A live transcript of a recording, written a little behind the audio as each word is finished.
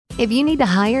If you need to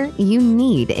hire, you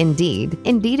need Indeed.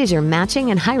 Indeed is your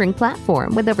matching and hiring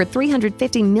platform with over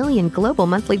 350 million global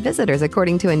monthly visitors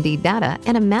according to Indeed data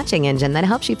and a matching engine that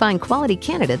helps you find quality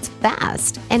candidates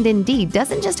fast. And Indeed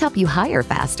doesn't just help you hire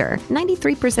faster.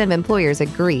 93% of employers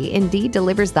agree Indeed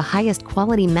delivers the highest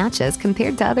quality matches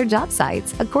compared to other job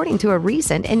sites, according to a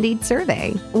recent Indeed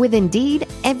survey. With Indeed,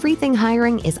 everything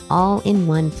hiring is all in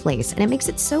one place, and it makes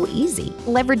it so easy.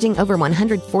 Leveraging over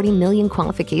 140 million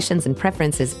qualifications and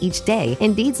preferences each day,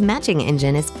 Indeed's matching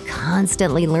engine is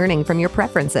constantly learning from your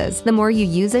preferences. The more you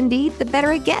use Indeed, the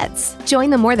better it gets. Join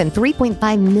the more than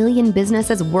 3.5 million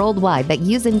businesses worldwide that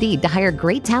use Indeed to hire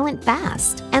great talent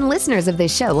fast. And listeners of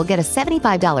this show will get a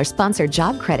 $75 sponsored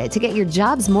job credit to get your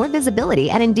jobs more visibility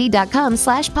at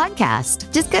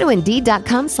Indeed.com/podcast. Just go to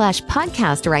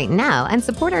Indeed.com/podcast right now and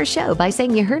support our show by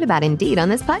saying you heard about Indeed on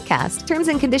this podcast. Terms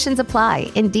and conditions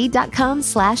apply.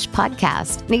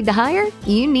 Indeed.com/podcast. Need to hire?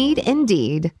 You need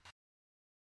Indeed.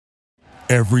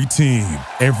 Every team,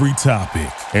 every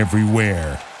topic,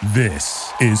 everywhere.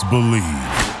 This is Believe.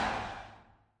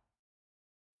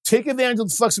 Take advantage of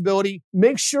the flexibility.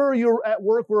 Make sure you're at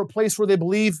work or a place where they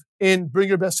believe in bring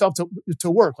your best self to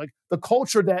work. Like the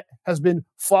culture that has been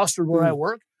fostered where I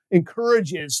work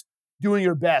encourages doing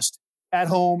your best at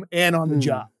home and on the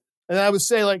job. And I would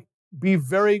say, like, be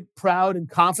very proud and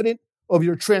confident of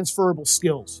your transferable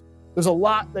skills. There's a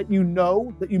lot that you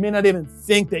know that you may not even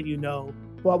think that you know.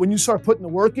 But when you start putting the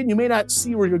work in, you may not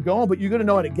see where you're going, but you're going to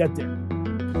know how to get there.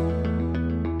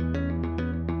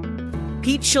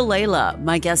 Pete Chelala,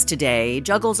 my guest today,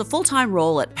 juggles a full-time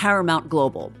role at Paramount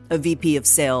Global, a VP of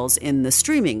sales in the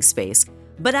streaming space.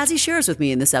 But as he shares with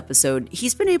me in this episode,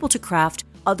 he's been able to craft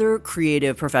other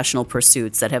creative professional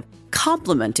pursuits that have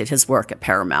complemented his work at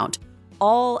Paramount,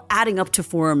 all adding up to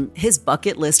form his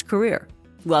bucket list career.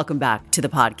 Welcome back to the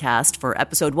podcast for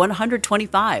episode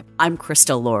 125. I'm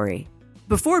Krista Laurie.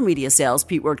 Before media sales,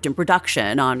 Pete worked in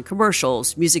production on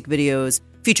commercials, music videos,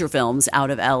 feature films out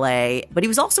of LA, but he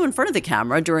was also in front of the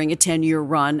camera during a 10-year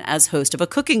run as host of a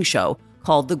cooking show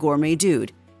called The Gourmet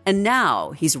Dude. And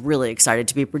now he's really excited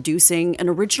to be producing an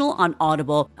original on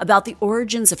Audible about the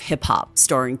origins of hip-hop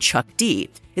starring Chuck D.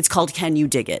 It's called Can You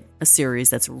Dig It?, a series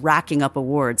that's racking up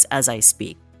awards as I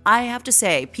speak. I have to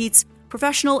say, Pete's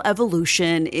professional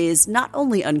evolution is not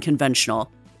only unconventional,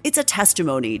 it's a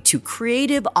testimony to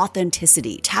creative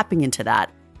authenticity, tapping into that.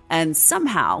 And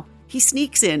somehow, he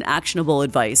sneaks in actionable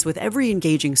advice with every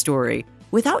engaging story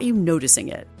without you noticing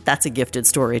it. That's a gifted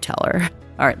storyteller.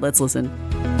 All right, let's listen.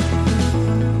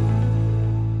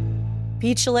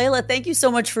 Pete Chelala, thank you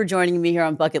so much for joining me here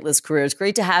on Bucket List Careers.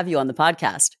 Great to have you on the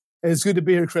podcast. It's good to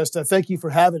be here, Krista. Thank you for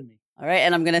having me. All right,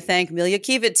 and I'm going to thank Milya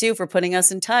Kivit, too, for putting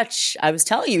us in touch. I was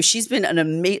telling you, she's been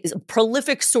a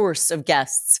prolific source of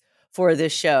guests for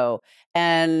this show.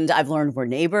 And I've learned we're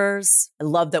neighbors. I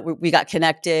love that we got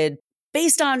connected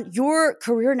based on your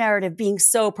career narrative being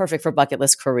so perfect for bucket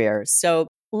list careers. So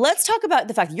let's talk about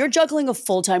the fact that you're juggling a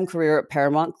full-time career at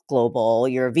Paramount Global.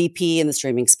 You're a VP in the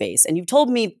streaming space. And you've told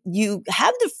me you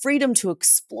have the freedom to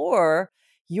explore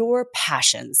your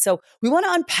passions. So we want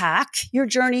to unpack your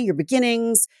journey, your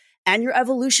beginnings, and your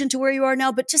evolution to where you are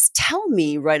now. But just tell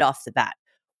me right off the bat,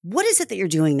 what is it that you're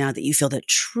doing now that you feel that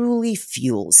truly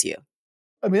fuels you?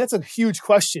 I mean, that's a huge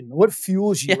question. What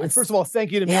fuels you? Yes. And first of all,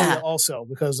 thank you to Milya also,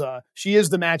 because she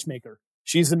is the matchmaker.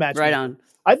 She's the matchmaker. Right on.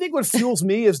 I think what fuels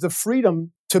me is the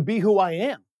freedom to be who I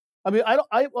am. I mean,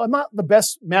 I'm not the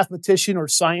best mathematician or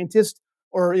scientist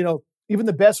or, even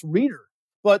the best reader,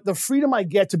 but the freedom I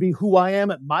get to be who I am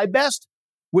at my best,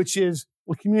 which is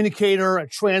a communicator, a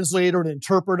translator, an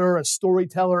interpreter, a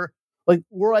storyteller, like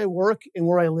where I work and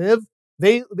where I live.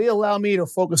 They allow me to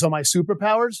focus on my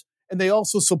superpowers, and they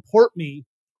also support me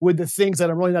with the things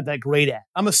that I'm really not that great at.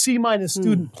 I'm a C-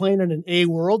 student playing in an A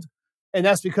world, and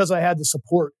that's because I had the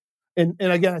support. And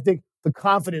again, I think the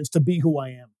confidence to be who I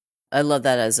am. I love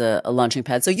that as a launching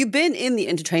pad. So you've been in the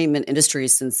entertainment industry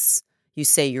since you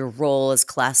say your role as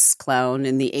class clown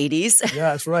in the 80s.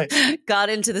 Yeah, that's right. Got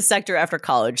into the sector after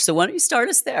college. So why don't you start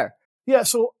us there? Yeah,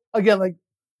 so again, like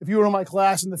if you were in my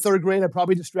class in the third grade, I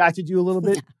probably distracted you a little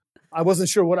bit. I wasn't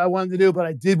sure what I wanted to do, but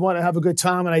I did want to have a good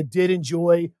time, and I did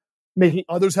enjoy making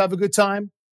others have a good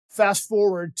time. Fast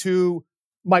forward to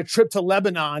my trip to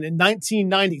Lebanon in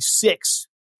 1996.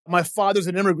 My father's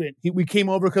an immigrant. We came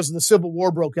over because the Civil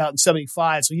War broke out in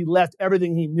 75, so he left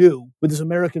everything he knew with his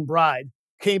American bride,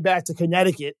 came back to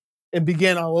Connecticut, and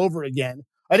began all over again.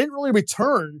 I didn't really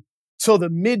return till the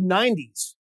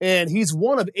mid-90s, and he's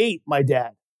one of 8, my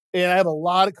dad. And I have a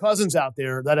lot of cousins out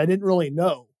there that I didn't really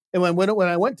know. And when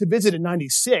I went to visit in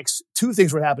 96, 2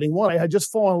 things were happening. One, I had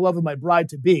just fallen in love with my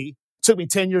bride-to-be. Took me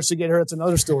 10 years to get here. That's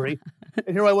another story.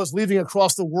 And here I was leaving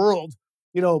across the world,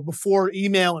 before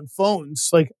email and phones.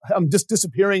 Like I'm just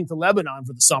disappearing to Lebanon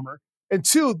for the summer. And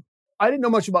two, I didn't know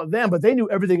much about them, but they knew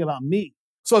everything about me.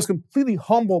 So I was completely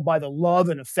humbled by the love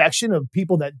and affection of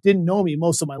people that didn't know me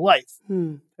most of my life.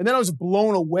 And then I was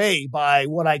blown away by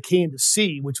what I came to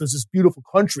see, which was this beautiful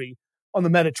country on the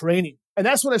Mediterranean. And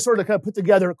that's when I started to kind of put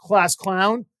together class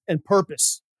clown and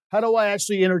purpose. How do I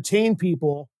actually entertain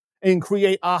people and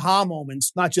create aha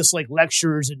moments, not just like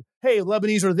lectures and, hey,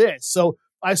 Lebanese are this. So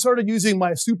I started using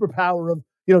my superpower of,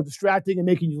 distracting and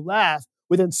making you laugh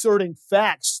with inserting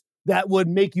facts that would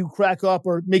make you crack up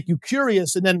or make you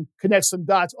curious and then connect some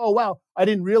dots. Oh, wow, I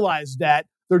didn't realize that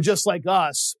they're just like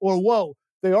us. Or, whoa,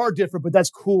 they are different, but that's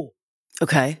cool.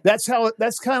 Okay. That's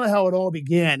kind of how it all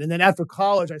began. And then after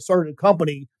college, I started a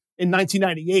company in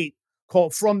 1998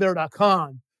 called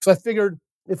FromThere.com. So I figured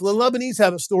if the Lebanese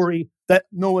have a story that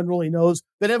no one really knows,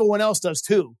 then everyone else does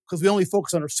too, because we only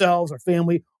focus on ourselves, our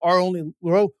family,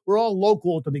 we're all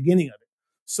local at the beginning of it.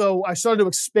 So I started to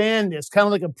expand this, kind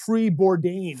of like a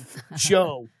pre-Bourdain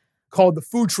show called The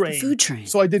Food Train. The Food Train.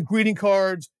 So I did greeting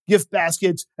cards, gift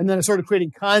baskets, and then I started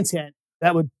creating content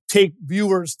that would take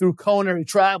viewers through culinary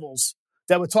travels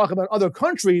that would talk about other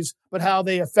countries, but how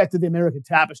they affected the American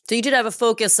tapestry. So you did have a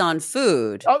focus on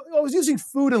food. I was using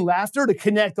food and laughter to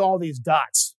connect all these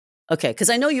dots. Okay, because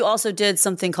I know you also did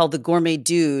something called the Gourmet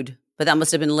Dude, but that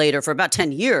must have been later for about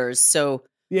 10 years. So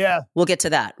yeah, we'll get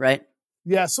to that, right?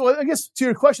 Yeah. So I guess to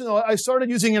your question, though, I started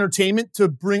using entertainment to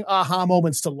bring aha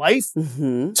moments to life,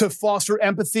 to foster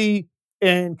empathy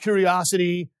and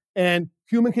curiosity and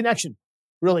human connection.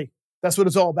 Really, that's what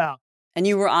it's all about. And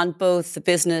you were on both the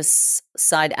business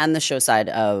side and the show side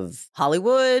of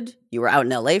Hollywood. You were out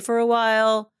in LA for a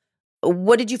while.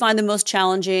 What did you find the most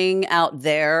challenging out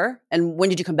there? And when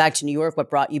did you come back to New York? What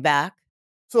brought you back?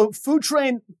 So Food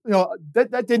Train,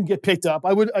 that didn't get picked up.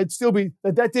 I'd still be,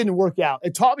 that didn't work out.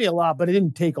 It taught me a lot, but it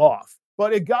didn't take off.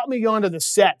 But it got me onto the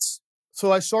sets.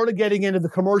 So I started getting into the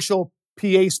commercial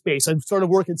PA space. I started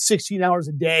working 16 hours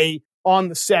a day on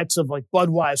the sets of like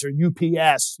Budweiser,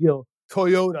 UPS,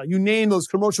 Toyota, you name those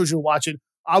commercials you're watching.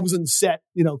 I was in the set,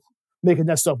 making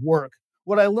that stuff work.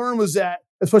 What I learned was that,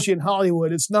 especially in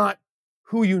Hollywood, it's not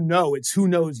who you know, it's who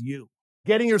knows you.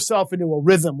 Getting yourself into a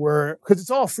rhythm because it's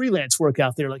all freelance work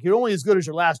out there. Like you're only as good as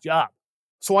your last job.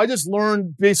 So I just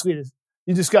learned basically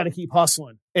you just got to keep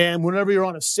hustling. And whenever you're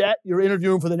on a set, you're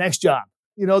interviewing for the next job.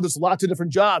 There's lots of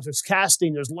different jobs. There's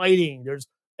casting, there's lighting, there's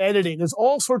editing. There's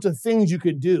all sorts of things you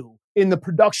can do in the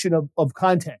production of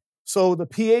content. So the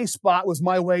PA spot was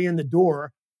my way in the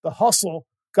door. The hustle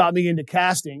got me into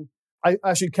casting. I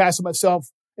actually casted myself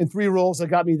in 3 roles that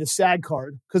got me the SAG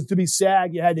card. Because to be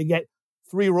SAG, you had to get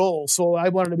 3 roles. So I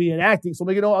wanted to be in acting. So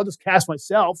I'm like, I'll just cast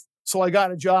myself. So I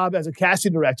got a job as a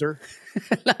casting director.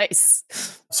 Nice.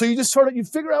 So you just you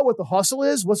figure out what the hustle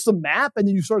is, what's the map, and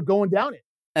then you start going down it.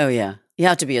 Oh, yeah. You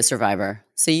have to be a survivor.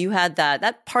 So you had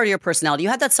that part of your personality. You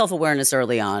had that self-awareness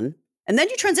early on. And then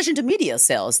you transitioned to media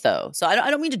sales, though. So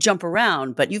I don't mean to jump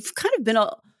around, but you've kind of been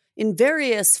in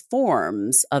various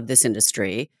forms of this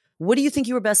industry. What do you think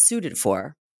you were best suited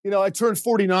for? I turned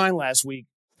 49 last week.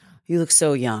 You look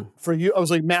so young. For you, I was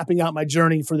like mapping out my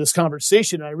journey for this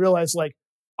conversation. And I realized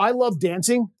I love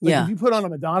dancing. If you put on a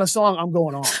Madonna song, I'm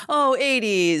going on. Oh,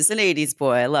 80s, an 80s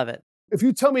boy. I love it. If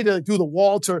you tell me to do the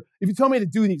waltz or if you tell me to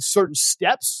do these certain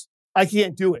steps, I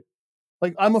can't do it.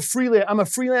 Like I'm a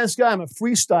freelance guy. I'm a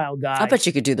freestyle guy. I bet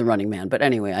you could do the Running Man, but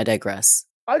anyway, I digress.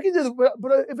 I can do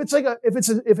but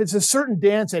if it's a certain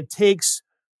dance that takes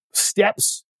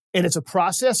steps and it's a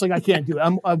process, I can't do it.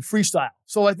 I'm freestyle.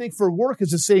 So I think for work is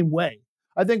the same way.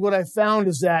 I think what I found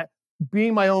is that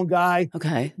being my own guy,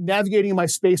 navigating my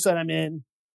space that I'm in,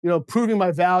 proving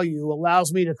my value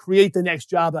allows me to create the next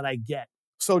job that I get.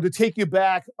 So to take you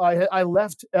back, I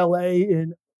left LA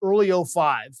in early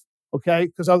 2005. Okay.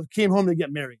 Because I came home to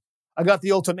get married. I got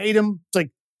the ultimatum. It's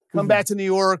like, come back to New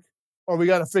York or we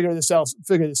got to figure this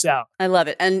out. I love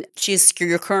it. And she's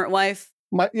your current wife?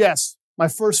 Yes. My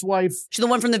first wife. She's the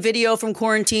one from the video from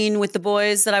Quarantine with the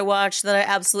boys that I watched that I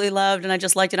absolutely loved. And I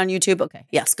just liked it on YouTube. Okay.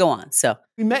 Yes. Go on. So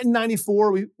we met in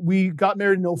 94. We got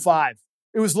married in 2005.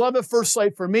 It was love at first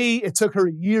sight for me. It took her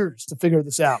years to figure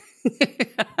this out.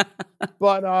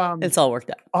 But it's all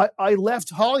worked out. I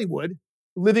left Hollywood,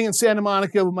 living in Santa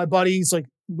Monica with my buddies,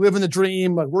 living the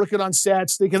dream, working on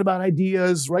sets, thinking about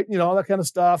ideas, right? All that kind of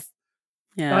stuff.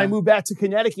 Yeah. And I moved back to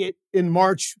Connecticut in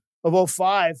March of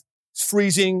 2005. It's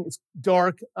freezing. It's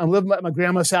dark. I'm living at my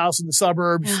grandma's house in the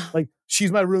suburbs.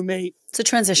 She's my roommate. It's a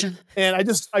transition. And I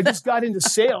just got into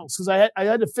sales because I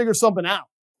had to figure something out.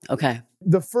 Okay.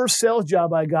 The first sales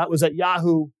job I got was at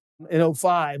Yahoo in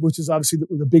 '05, which is obviously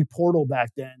the big portal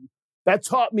back then. That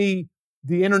taught me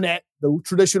the internet, the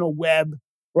traditional web,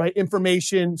 right?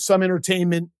 Information, some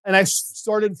entertainment. And I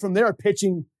started from there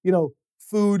pitching,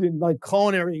 food and like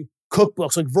culinary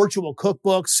cookbooks, like virtual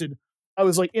cookbooks. And I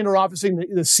was like interofficing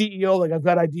the CEO, like I've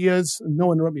got ideas and no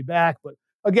one wrote me back. But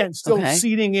again, still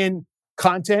seeding in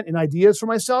content and ideas for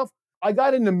myself. I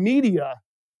got into media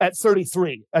at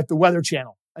 33 at the Weather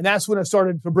Channel. And that's when I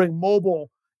started to bring mobile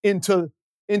into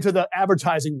the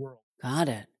advertising world. Got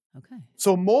it. Okay.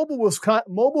 So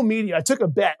mobile media. I took a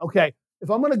bet. Okay,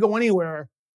 if I'm going to go anywhere,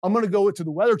 I'm going to go to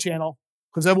the Weather Channel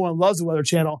because everyone loves the Weather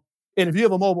Channel. And if you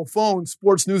have a mobile phone,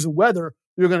 sports, news, and weather,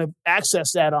 you're going to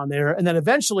access that on there. And then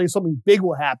eventually something big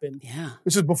will happen. Yeah.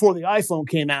 This is before the iPhone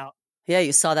came out. Yeah,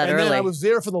 you saw that early. And then I was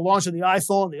there for the launch of the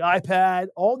iPhone, the iPad,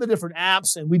 all the different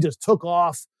apps, and we just took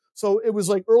off. So it was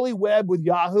like early web with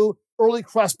Yahoo, early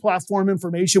cross-platform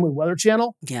information with Weather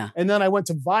Channel. Yeah. And then I went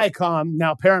to Viacom,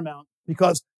 now Paramount,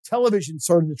 because television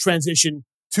started to transition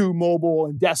to mobile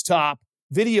and desktop.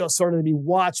 Video started to be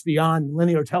watched beyond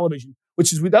linear television,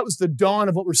 that was the dawn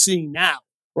of what we're seeing now,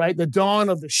 right? The dawn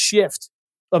of the shift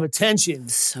of attention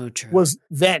so true. Was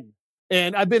then.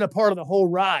 And I've been a part of the whole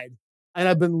ride, and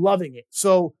I've been loving it.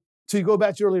 So to go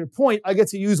back to your earlier point, I get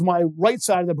to use my right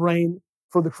side of the brain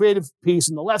for the creative piece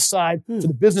and the left side for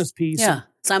the business piece. Yeah, and,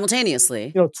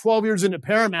 simultaneously. 12 years into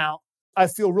Paramount, I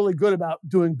feel really good about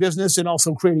doing business and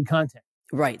also creating content.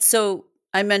 Right. So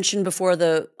I mentioned before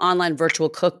the online virtual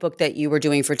cookbook that you were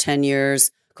doing for 10 years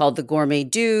called the Gourmet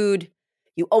Dude.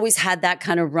 You always had that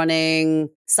kind of running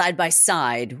side by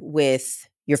side with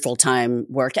your full-time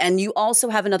work. And you also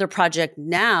have another project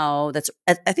now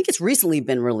I think it's recently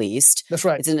been released. That's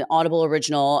right. It's an Audible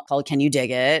original called Can You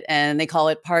Dig It? And they call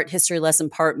it part history lesson,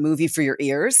 part movie for your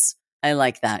ears. I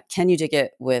like that. Can You Dig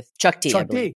It with Chuck D. Chuck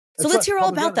D. So let's hear all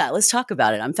about that. Let's talk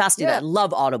about it. I'm fascinated. Yeah. I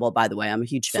love Audible, by the way. I'm a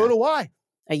huge fan. So do I.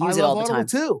 I use it all the time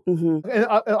too. Mm-hmm. And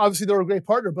obviously they're a great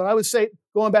partner, but I would say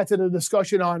going back to the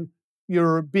discussion on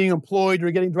you're being employed,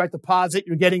 you're getting direct deposit,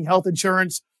 you're getting health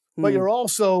insurance, but you're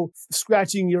also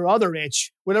scratching your other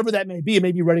itch, whatever that may be. It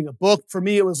may be writing a book. For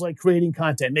me, it was like creating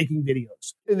content, making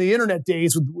videos. In the internet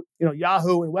days with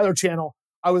Yahoo and Weather Channel,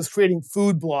 I was creating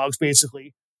food blogs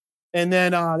basically. And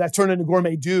then that turned into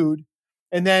Gourmet Dude.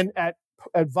 And then at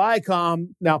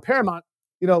Viacom, now Paramount,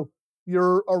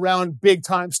 you're around big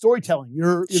time storytelling.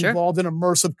 You're involved in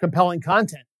immersive, compelling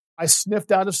content. I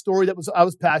sniffed out a story I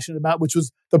was passionate about, which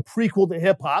was the prequel to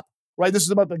hip hop, right? This is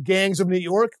about the gangs of New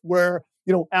York where,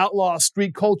 outlaw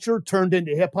street culture turned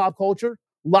into hip hop culture.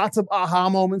 Lots of aha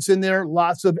moments in there,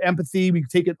 lots of empathy. We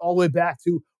take it all the way back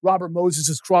to Robert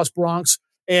Moses' Cross Bronx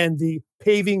and the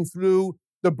paving through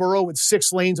the borough with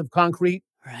 6 lanes of concrete.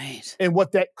 Right. And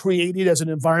what that created as an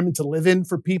environment to live in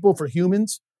for people, for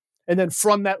humans. And then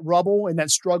from that rubble and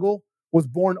that struggle was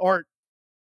born art.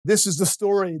 This is the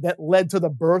story that led to the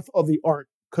birth of the art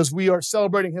because we are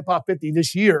celebrating Hip Hop 50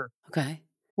 this year. Okay.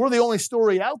 We're the only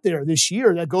story out there this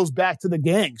year that goes back to the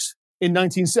gangs in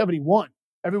 1971.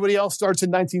 Everybody else starts in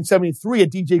 1973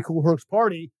 at DJ Kool Herc's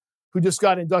party, who just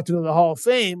got inducted into the Hall of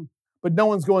Fame, but no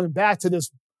one's going back to this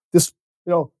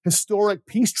historic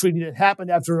peace treaty that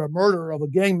happened after a murder of a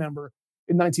gang member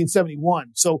in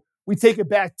 1971. So we take it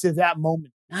back to that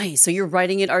moment. Nice. So you're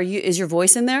writing it. Is your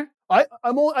voice in there? I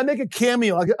make a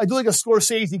cameo. I do like a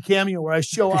Scorsese cameo where I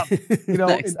show up,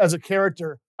 Nice. as a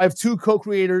character. I have 2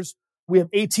 co-creators. We have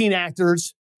 18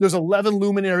 actors. There's 11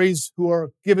 luminaries who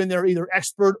are given their either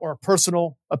expert or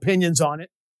personal opinions on it,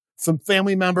 from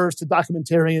family members to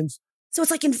documentarians. So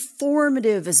it's like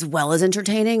informative as well as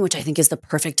entertaining, which I think is the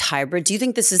perfect hybrid. Do you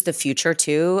think this is the future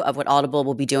too of what Audible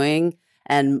will be doing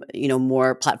and,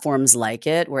 more platforms like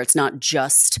it where it's not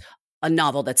just a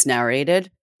novel that's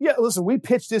narrated? Yeah, listen, we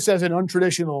pitched this as an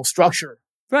untraditional structure.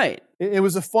 Right. It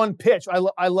was a fun pitch.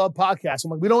 I love podcasts.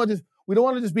 I'm like, we don't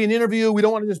want to just be an interview. We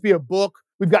don't want to just be a book.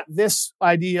 We've got this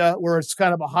idea where it's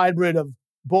kind of a hybrid of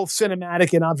both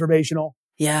cinematic and observational.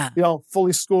 Yeah.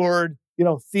 Fully scored,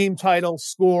 theme title,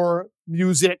 score,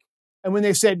 music. And when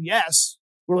they said yes,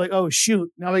 we're like, oh,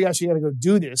 shoot, now we actually got to go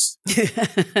do this.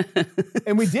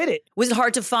 And we did it. Was it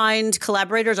hard to find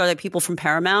collaborators? Are there people from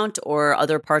Paramount or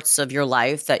other parts of your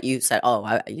life that you said,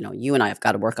 you and I have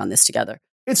got to work on this together?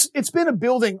 It's been a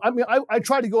building. I mean, I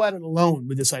tried to go at it alone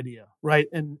with this idea, right?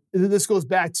 And this goes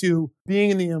back to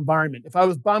being in the environment. If I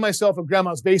was by myself in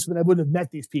grandma's basement, I wouldn't have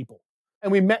met these people. And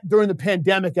we met during the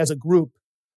pandemic as a group.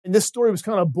 And this story was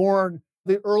kind of born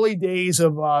the early days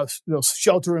of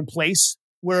shelter in place,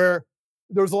 where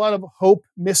there was a lot of hope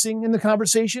missing in the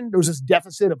conversation. There was this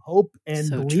deficit of hope and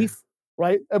belief,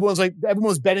 right? Everyone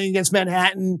was betting against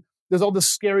Manhattan. There's all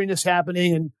this scariness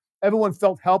happening, and everyone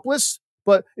felt helpless.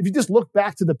 But if you just look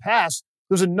back to the past,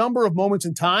 there's a number of moments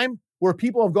in time where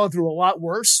people have gone through a lot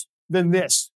worse than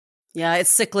this. Yeah, it's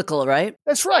cyclical, right?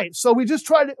 That's right. So we just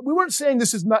tried to, we weren't saying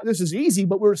this is easy,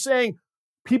 but we were saying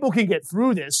people can get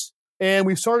through this. And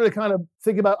we started to kind of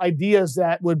think about ideas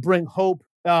that would bring hope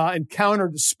and counter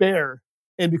despair.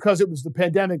 And because it was the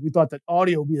pandemic, we thought that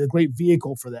audio would be a great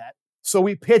vehicle for that. So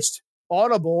we pitched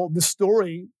Audible the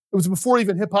story. It was before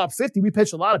even Hip Hop 50. We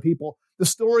pitched a lot of people the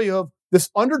story of this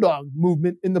underdog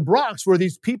movement in the Bronx, where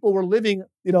these people were living,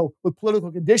 with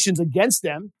political conditions against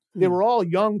them. They were all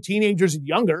young teenagers and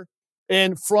younger.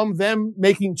 And from them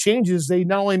making changes, they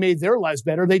not only made their lives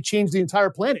better, they changed the entire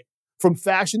planet, from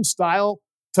fashion, style,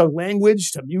 to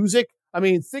language, to music. I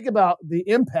mean, think about the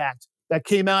impact that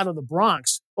came out of the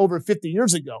Bronx over 50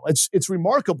 years ago. It's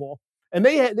remarkable. And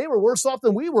they were worse off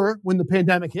than we were when the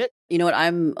pandemic hit. You know what?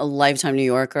 I'm a lifetime New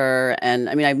Yorker. And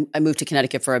I mean, I moved to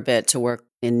Connecticut for a bit to work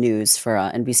in news for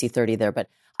NBC 30 there. But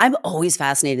I'm always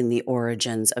fascinated in the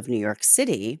origins of New York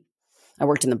City. I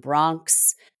worked in the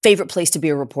Bronx. Favorite place to be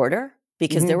a reporter,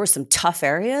 because there were some tough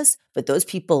areas, but those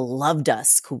people loved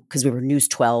us because we were News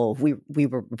 12. We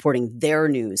were reporting their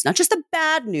news, not just the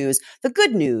bad news, the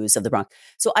good news of the Bronx.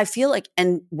 So I feel like,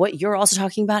 and what you're also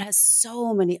talking about has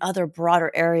so many other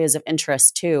broader areas of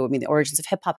interest too. I mean, the origins of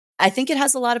hip hop. I think it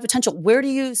has a lot of potential. Where do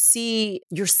you see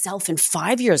yourself in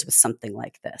 5 years with something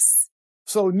like this?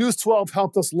 So News 12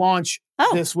 helped us launch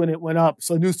this when it went up.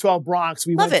 So News 12 Bronx,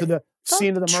 we went to the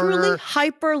scene of the murder. Truly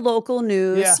hyper local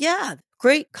news. Yeah.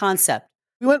 Great concept.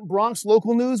 We went Bronx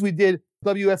local news. We did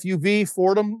WFUV,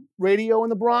 Fordham Radio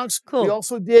in the Bronx. Cool. We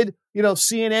also did,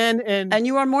 CNN. And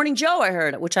you were on Morning Joe, I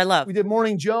heard, which I love. We did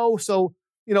Morning Joe. So,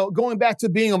 going back to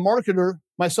being a marketer,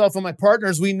 myself and my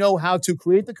partners, we know how to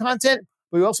create the content,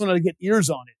 but we also know how to get ears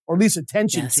on it, or at least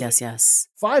attention to it. Yes.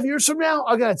 5 years from now,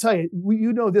 I got to tell you,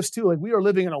 you know this too. Like, we are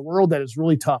living in a world that is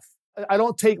really tough. I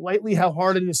don't take lightly how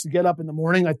hard it is to get up in the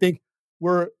morning. I think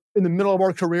we're in the middle of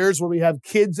our careers where we have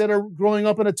kids that are growing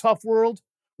up in a tough world.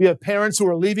 We have parents who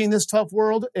are leaving this tough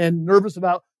world and nervous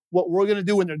about what we're going to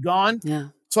do when they're gone. Yeah.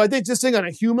 So I think just on a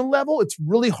human level, it's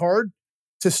really hard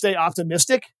to stay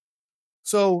optimistic.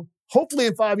 So hopefully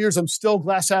in 5 years, I'm still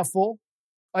glass half full.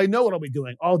 I know what I'll be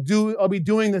doing. I'll be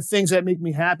doing the things that make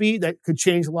me happy, that could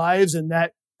change lives, and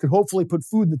that could hopefully put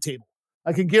food on the table.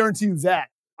 I can guarantee you that.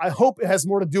 I hope it has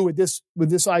more to do with this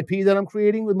IP that I'm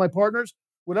creating with my partners.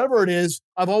 Whatever it is,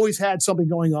 I've always had something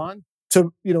going on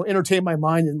to, entertain my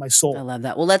mind and my soul. I love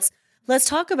that. Well, let's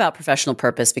talk about professional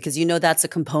purpose, because that's a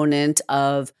component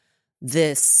of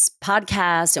this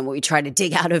podcast and what we try to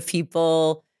dig out of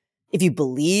people. If you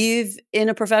believe in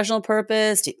a professional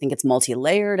purpose, do you think it's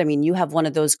multi-layered? I mean, you have one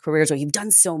of those careers where you've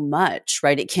done so much,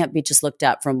 right? It can't be just looked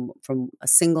at from a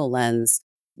single lens.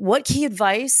 What key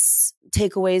advice,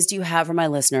 takeaways do you have for my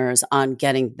listeners on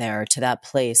getting there to that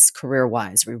place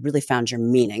career-wise where you really found your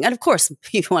meaning? And of course,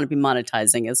 you want to be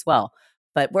monetizing as well,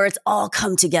 but where it's all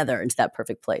come together into that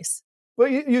perfect place.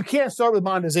 But you can't start with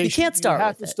monetization. You can't start with it. You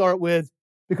have to start with,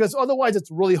 because otherwise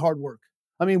it's really hard work.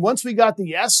 I mean, once we got the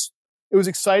yes, it was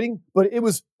exciting, but it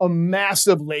was a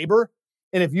massive labor.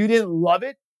 And if you didn't love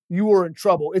it, you were in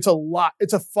trouble. It's a lot.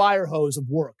 It's a fire hose of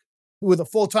work. With a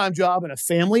full-time job and a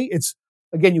family,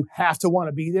 again, you have to want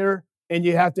to be there, and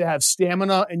you have to have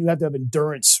stamina, and you have to have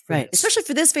endurance. Right. Especially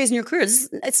for this phase in your career.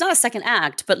 It's not a second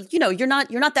act, but you're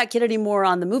not that kid anymore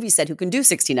on the movie set who can do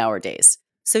 16-hour days.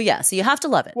 So you have to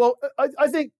love it. Well, I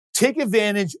think take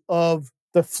advantage of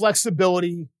the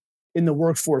flexibility in the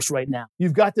workforce right now.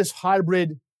 You've got this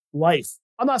hybrid life.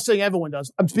 I'm not saying everyone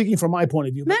does. I'm speaking from my point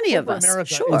of view. Many of us,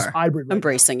 America sure, is hybrid right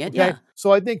embracing now, it. okay? Yeah.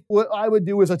 So I think what I would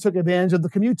do is I took advantage of the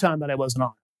commute time that I wasn't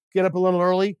on. Get up a little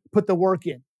early, put the work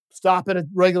in. Stop at a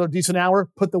regular decent hour,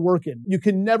 put the work in. You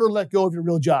can never let go of your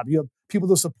real job. You have people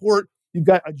to support. You've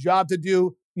got a job to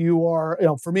do. You are,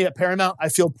 for me at Paramount, I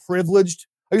feel privileged.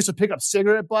 I used to pick up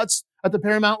cigarette butts at the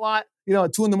Paramount lot,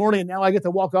 at 2 a.m, and now I get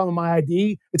to walk on with my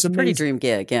ID. It's amazing. Pretty dream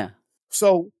gig, yeah.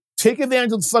 So take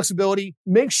advantage of the flexibility.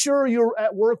 Make sure you're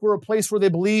at work or a place where they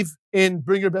believe in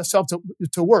bring your best self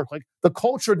to work. Like the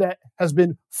culture that has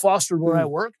been fostered where I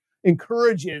work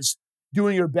encourages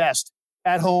doing your best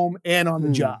at home and on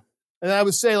the job. And I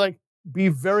would say, be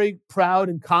very proud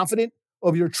and confident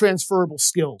of your transferable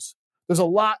skills. There's a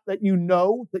lot that you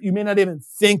know that you may not even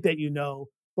think that you know.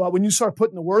 But when you start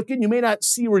putting the work in, you may not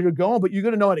see where you're going, but you're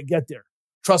going to know how to get there.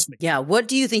 Trust me. Yeah. What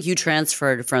do you think you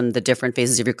transferred from the different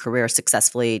phases of your career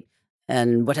successfully,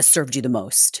 and what has served you the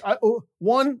most?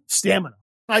 One, stamina.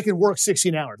 I can work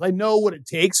 16 hours. I know what it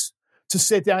takes to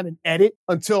sit down and edit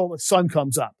until the sun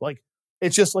comes up.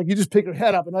 It's just you just pick your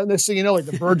head up and next thing you know,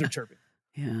 the birds are chirping.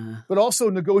 Yeah. But also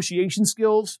negotiation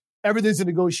skills. everything's a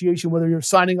negotiation, whether you're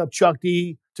signing up Chuck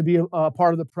D to be a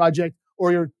part of the project,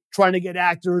 or you're trying to get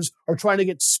actors or trying to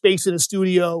get space in a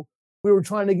studio. We were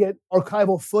trying to get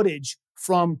archival footage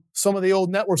from some of the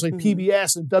old networks like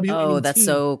PBS and WNET. Oh, that's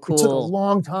so cool. It took a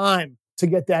long time to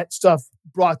get that stuff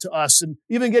brought to us. And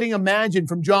even getting Imagine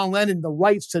from John Lennon, the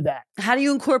rights to that. How do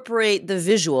you incorporate the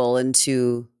visual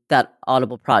into that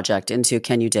Audible project, into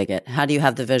Can You Dig It? How do you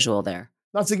have the visual there?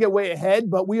 Not to get way ahead,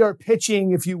 but we are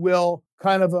pitching, if you will,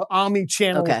 kind of an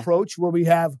omni-channel approach where we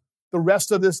have the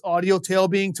rest of this audio tale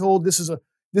being told. This is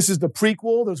the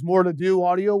prequel. There's more to do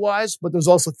audio-wise, but there's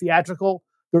also theatrical.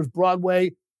 There's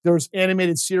Broadway. There's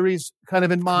animated series kind of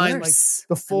in mind, like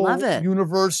the full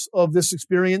universe of this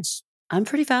experience. I'm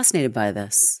pretty fascinated by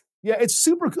this. Yeah, it's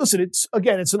super. Listen, it's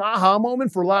an aha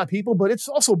moment for a lot of people, but it's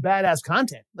also badass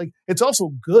content. Like, it's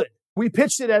also good. We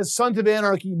pitched it as Sons of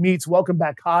Anarchy meets Welcome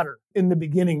Back, Kotter in the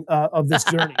beginning of this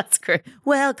journey. That's great.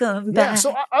 Welcome back. Yeah,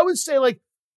 so I would say, like,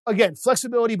 again,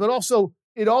 flexibility, but also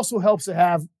it also helps to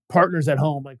have partners at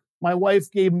home. Like, my wife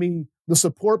gave me the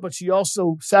support, but she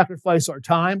also sacrificed our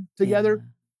time together. Yeah.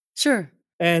 Sure.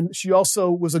 And she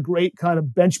also was a great kind of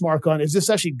benchmark on, is this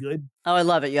actually good? Oh, I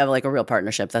love it. You have like a real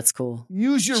partnership. That's cool.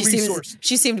 Use your resources.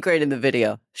 She seemed great in the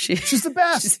video. She's the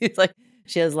best. She seems like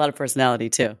she has a lot of personality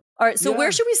too. All right. So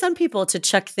where should we send people to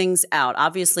check things out?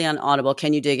 Obviously on Audible,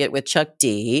 Can You Dig It with Chuck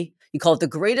D? You call it the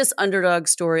greatest underdog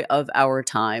story of our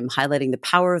time, highlighting the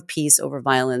power of peace over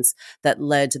violence that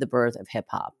led to the birth of hip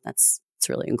hop. It's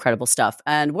really incredible stuff.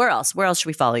 And where else? Where else should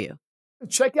we follow you?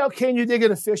 Check out Can You Dig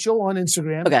It Official on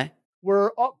Instagram. Okay.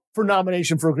 We're up for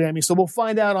nomination for a Grammy, so we'll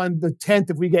find out on the 10th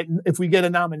if we get a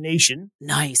nomination.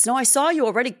 Nice. No, I saw you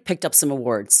already picked up some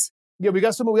awards. Yeah, we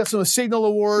got some Signal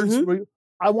Awards. Mm-hmm.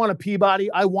 I want a Peabody.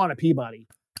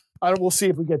 We'll see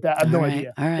if we get that. I have no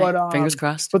idea. All right. But, fingers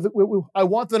crossed. But I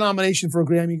want the nomination for a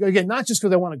Grammy. Again, not just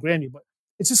because I want a Grammy, but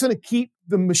it's just going to keep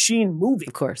the machine moving.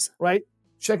 Of course. Right?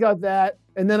 Check out that.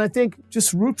 And then I think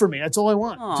just root for me. That's all I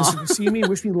want. Aww. Just if you see me,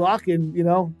 wish me luck, and,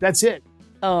 that's it.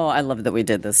 Oh, I love that we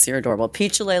did this. You're adorable.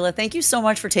 Pete Chelala, thank you so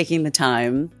much for taking the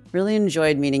time. Really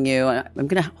enjoyed meeting you. I'm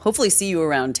going to hopefully see you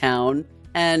around town,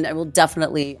 and I will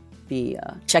definitely be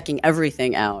checking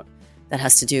everything out that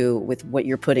has to do with what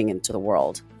you're putting into the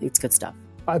world. It's good stuff.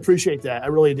 I appreciate that. I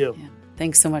really do. Yeah.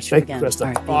 Thanks so much Thank again. you,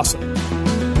 Krista. Right, awesome.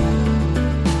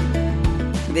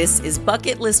 This is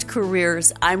Bucket List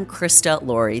Careers. I'm Krista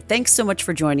Laurie. Thanks so much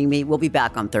for joining me. We'll be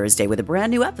back on Thursday with a brand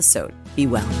new episode. Be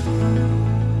well.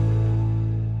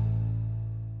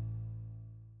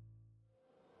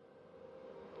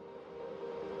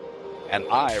 An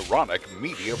ironic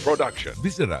media production.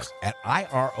 Visit us at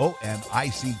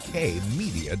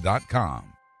ironickmedia.com.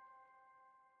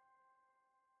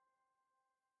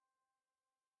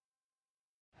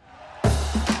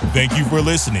 Thank you for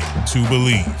listening to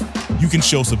Believe. You can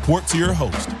show support to your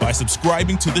host by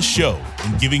subscribing to the show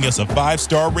and giving us a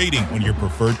 5-star rating on your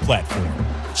preferred platform.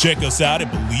 Check us out at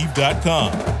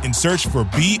Believe.com and search for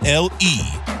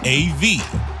BLEAV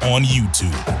on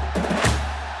YouTube.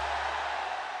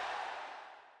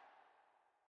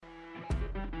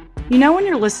 You know when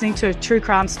you're listening to a true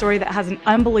crime story that has an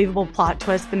unbelievable plot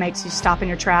twist that makes you stop in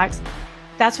your tracks?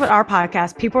 That's what our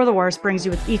podcast, People Are the Worst, brings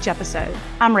you with each episode.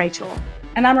 I'm Rachel.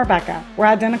 And I'm Rebecca. We're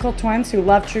identical twins who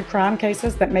love true crime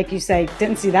cases that make you say,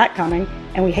 didn't see that coming,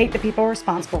 and we hate the people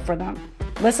responsible for them.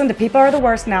 Listen to People Are the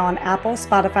Worst now on Apple,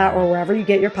 Spotify, or wherever you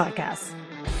get your podcasts.